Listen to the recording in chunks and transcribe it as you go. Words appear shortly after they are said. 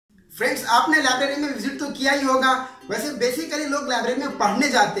Friends, आपने library में visit तो किया ही होगा। वैसे बेसिकली लोग लाइब्रेरी में पढ़ने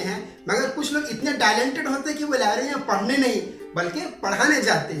जाते हैं, मगर कुछ लोग इतने टैलेंटेड होते हैं कि वो लाइब्रेरी में पढ़ने नहीं बल्कि पढ़ाने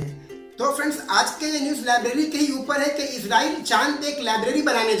जाते हैं। तो फ्रेंड्स, आज के ये न्यूज़ लाइब्रेरी के ही ऊपर है कि इजराइल चांद पे एक लाइब्रेरी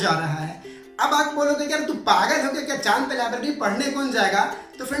बनाने जा रहा है। अब आप बोलोगे कि यार तू पागल हो गया, क्या चांद पे लाइब्रेरी पढ़ने कौन जाएगा?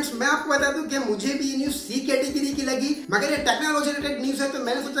 तो फ्रेंड्स, मैं आपको बता दूं कि मुझे भी ये न्यूज़ सी कैटेगरी की लगी, मगर ये टेक्नोलॉजी रिलेटेड न्यूज़ है तो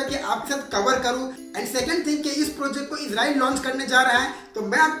मैंने सोचा कि आपके साथ कवर करूं। एंड सेकंड थिंग कि इस प्रोजेक्ट को इजराइल लॉन्च करने जा रहा है, तो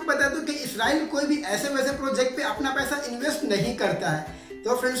मैं आपको बता दूं कि इजराइल कोई भी ऐसे वैसे प्रोजेक्ट पे अपना पैसा इन्वेस्ट नहीं करता है।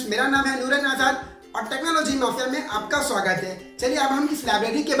 तो फ्रेंड्स, मेरा नाम है नूर आजाद और टेक्नोलॉजी माफिया में आपका स्वागत है। चलिए अब हम इस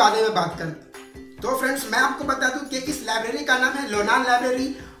लाइब्रेरी के बारे में बात करते हैं। तो फ्रेंड्स, मैं आपको बता दूं कि इस लाइब्रेरी का नाम है लूनार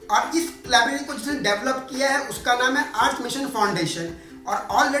लाइब्रेरी और इस लाइब्रेरी को जिसने डेवलप किया है उसका नाम है अर्थ मिशन फाउंडेशन और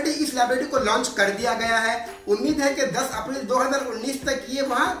ऑलरेडी इस लाइब्रेरी को लॉन्च कर दिया गया है। उम्मीद है कि 10 अप्रैल 2019 तक ये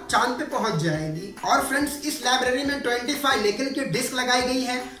वहां चांद पे पहुंच जाएगी। और फ्रेंड्स, इस लाइब्रेरी में 25 निकल की डिस्क लगाई गई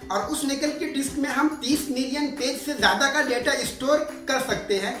है और उस निकल की डिस्क में हम 30 मिलियन पेज से ज्यादा का डेटा स्टोर कर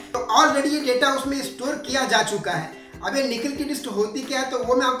सकते हैं। तो ऑलरेडी ये डेटा उसमें स्टोर किया जा चुका है। अब ये निकल की डिस्क होती क्या है तो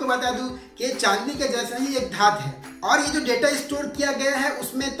वो मैं आपको बता दूं कि चांदी के जैसा ही एक धातु है और ये जो डेटा स्टोर किया गया है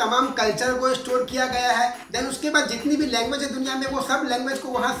उसमें तमाम कल्चर को स्टोर किया गया है। देन उसके बाद जितनी भी लैंग्वेज है दुनिया में वो सब लैंग्वेज को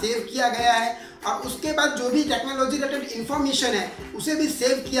वहाँ सेव किया गया है और उसके बाद जो भी टेक्नोलॉजी रिलेटेड इन्फॉर्मेशन है उसे भी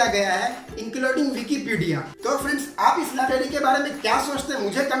सेव किया गया है, इंक्लूडिंग विकिपीडिया। तो फ्रेंड्स, आप इस लाइब्रेरी के बारे में क्या सोचते हैं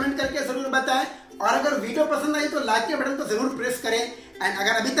मुझे कमेंट करके जरूर बताएं और अगर वीडियो पसंद आई तो लाइक के बटन को जरूर प्रेस करें। एंड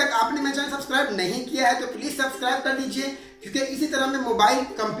अगर अभी तक आपने मेरा चैनल सब्सक्राइब नहीं किया है तो प्लीज सब्सक्राइब कर लीजिए, क्योंकि इसी तरह मैं मोबाइल,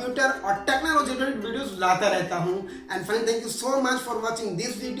 कंप्यूटर और टेक्नोलॉजी रिलेटेड वीडियोस लाता रहता हूं। And friends, thank you so much for watching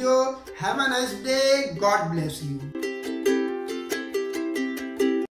this video. Have a nice day, God bless you.